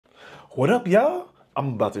What up, y'all?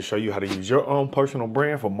 I'm about to show you how to use your own personal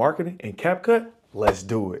brand for marketing in CapCut. Let's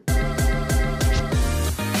do it.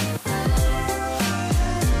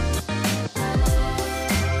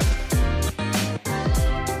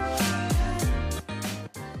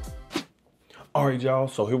 All right, y'all,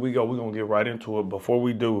 so here we go. We're gonna get right into it. Before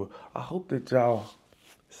we do, I hope that y'all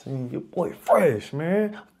seen your boy fresh,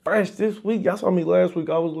 man. Fresh this week. Y'all saw me last week.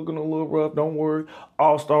 I was looking a little rough. Don't worry.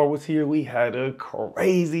 All-Star was here. We had a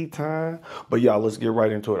crazy time. But y'all, let's get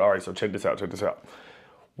right into it. All right, so check this out.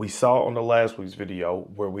 We saw on the last week's video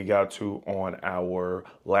where we got to on our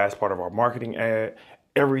last part of our marketing ad.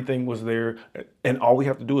 Everything was there. And all we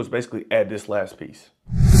have to do is basically add this last piece.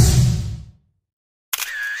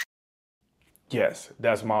 Yes,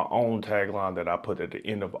 that's my own tagline that I put at the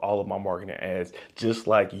end of all of my marketing ads, just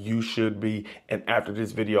like you should be. And after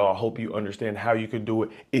this video, I hope you understand how you can do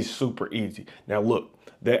it. It's super easy. Now look,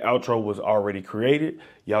 that outro was already created.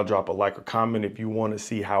 Y'all drop a like or comment if you want to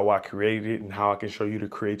see how I created it and how I can show you to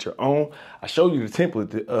create your own. I showed you the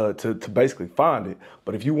template to basically find it.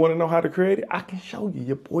 But if you want to know how to create it, I can show you.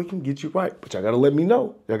 Your boy can get you right. But y'all got to let me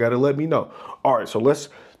know. All right, so let's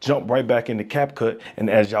jump right back into CapCut. And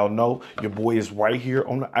as y'all know, your boy is right here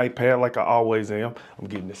on the iPad like I always am. I'm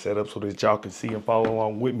getting it set up so that y'all can see and follow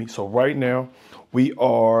along with me. So right now,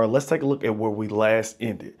 let's take a look at where we last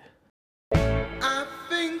ended. I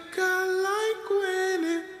think I like when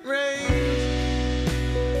it rains.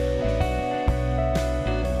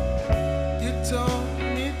 You told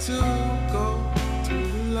me to go to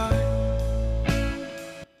the light.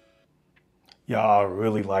 Y'all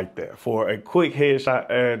really like that. For a quick headshot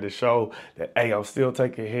ad to show that, hey, I'm still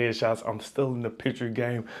taking headshots. I'm still in the picture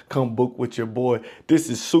game. Come book with your boy. This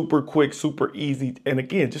is super quick, super easy. And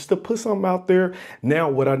again, just to put something out there. Now,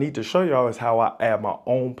 what I need to show y'all is how I add my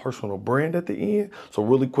own personal brand at the end. So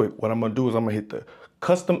really quick, what I'm going to do is I'm going to hit the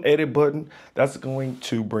custom edit button. That's going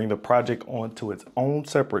to bring the project onto its own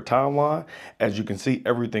separate timeline. As you can see,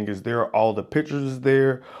 everything is there. All the pictures is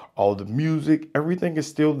there. All the music, everything is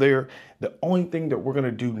still there. The only thing that we're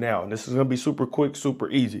gonna do now, and this is gonna be super quick, super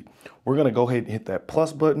easy. We're gonna go ahead and hit that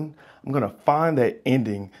plus button. I'm gonna find that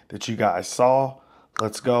ending that you guys saw.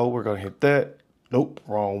 Let's go, we're gonna hit that. Nope,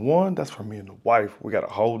 wrong one. That's for me and the wife. We got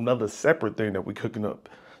a whole nother separate thing that we cooking up.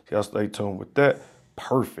 So y'all stay tuned with that.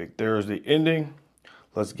 Perfect, there's the ending.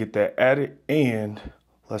 Let's get that added and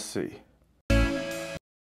let's see.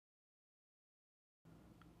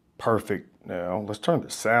 Perfect. Now let's turn the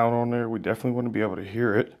sound on there. We definitely want to be able to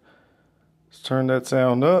hear it. Let's turn that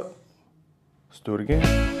sound up. Let's do it again.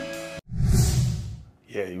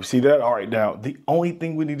 Yeah, you see that? All right, now the only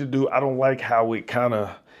thing we need to do, I don't like how it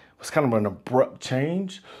was kind of an abrupt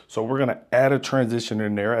change. So we're gonna add a transition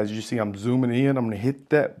in there. As you see, I'm zooming in. I'm gonna hit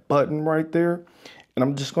that button right there. And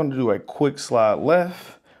I'm just gonna do a quick slide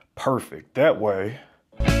left. Perfect, that way.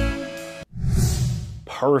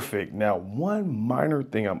 Perfect. Now, one minor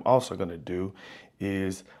thing I'm also gonna do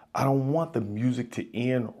is I don't want the music to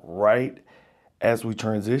end right as we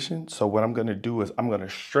transition. So what I'm gonna do is I'm gonna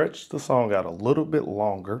stretch the song out a little bit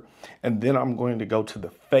longer, and then I'm going to go to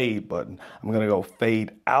the fade button. I'm gonna go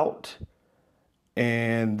fade out,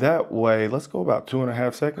 and that way, let's go about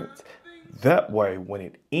 2.5 seconds. That way, when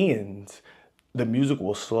it ends, the music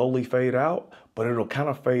will slowly fade out, but it'll kind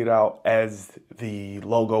of fade out as the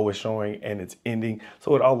logo is showing and it's ending.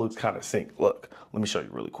 So it all looks kind of synced. Look, let me show you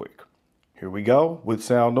really quick. Here we go with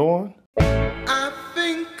sound on. I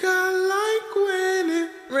think I like when it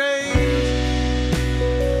rains.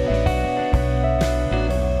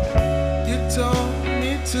 You told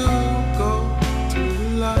me to go to the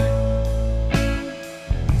light.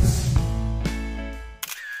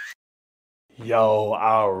 Yo,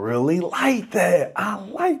 I really like that. I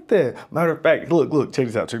like that. Matter of fact, look, check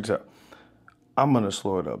this out. I'm gonna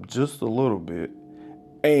slow it up just a little bit.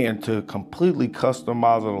 And to completely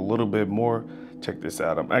customize it a little bit more, check this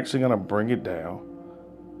out. I'm actually gonna bring it down.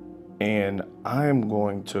 And I'm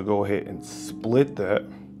going to go ahead and split that.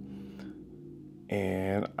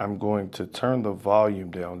 And I'm going to turn the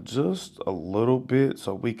volume down just a little bit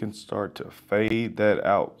so we can start to fade that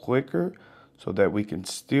out quicker so that we can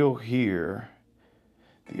still hear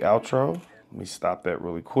the outro. Let me stop that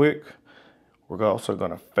really quick. We're also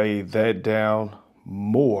gonna fade that down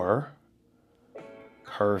more.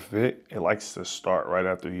 Perfect. It likes to start right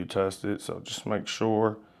after you test it, so just make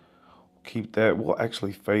sure, keep that. We'll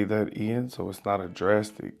actually fade that in so it's not a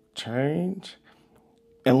drastic change.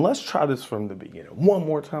 And let's try this from the beginning. One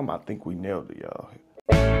more time. I think we nailed it, y'all.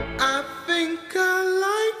 I think I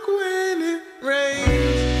like when it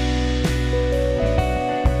rains.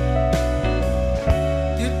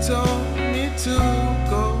 You told me to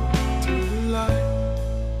go to the light.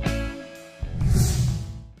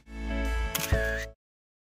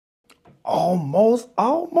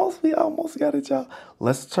 We almost got it, y'all.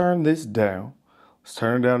 Let's turn this down. Let's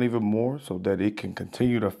turn it down even more so that it can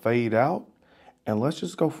continue to fade out. And let's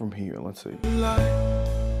just go from here. Let's see.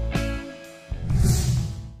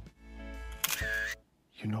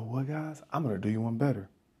 You know what, guys? I'm gonna do you one better.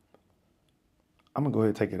 I'm gonna go ahead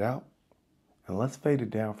and take it out and let's fade it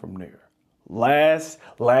down from there. Last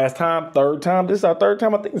time, third time. This is our third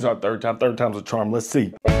time. I think it's our third time. Third time's a charm. Let's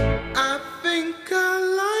see. I think I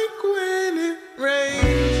like when it rains.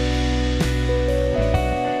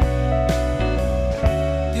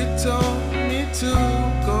 You told me to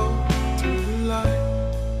go to the light.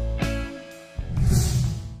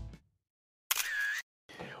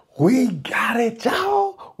 We got it,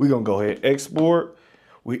 y'all. We're gonna go ahead and export.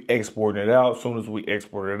 We exporting it out. As soon as we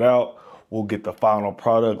export it out, we'll get the final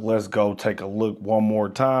product. Let's go take a look one more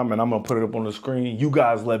time, and I'm gonna put it up on the screen. You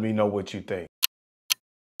guys let me know what you think.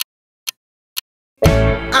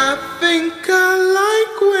 I think I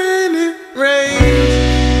like when it rains.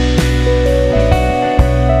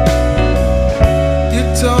 You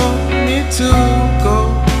told me to go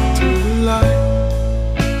to the light.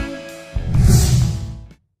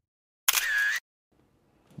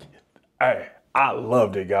 Hey, I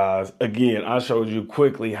loved it, guys. Again, I showed you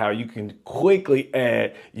quickly how you can quickly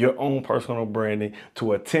add your own personal branding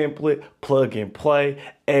to a template, plug and play,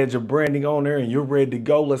 add your branding on there, and you're ready to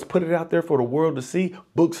go. Let's put it out there for the world to see,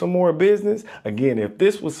 book some more business. Again, if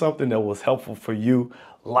this was something that was helpful for you,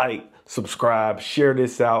 like, subscribe, share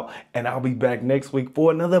this out, and I'll be back next week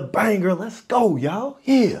for another banger. Let's go, y'all.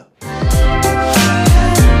 Yeah.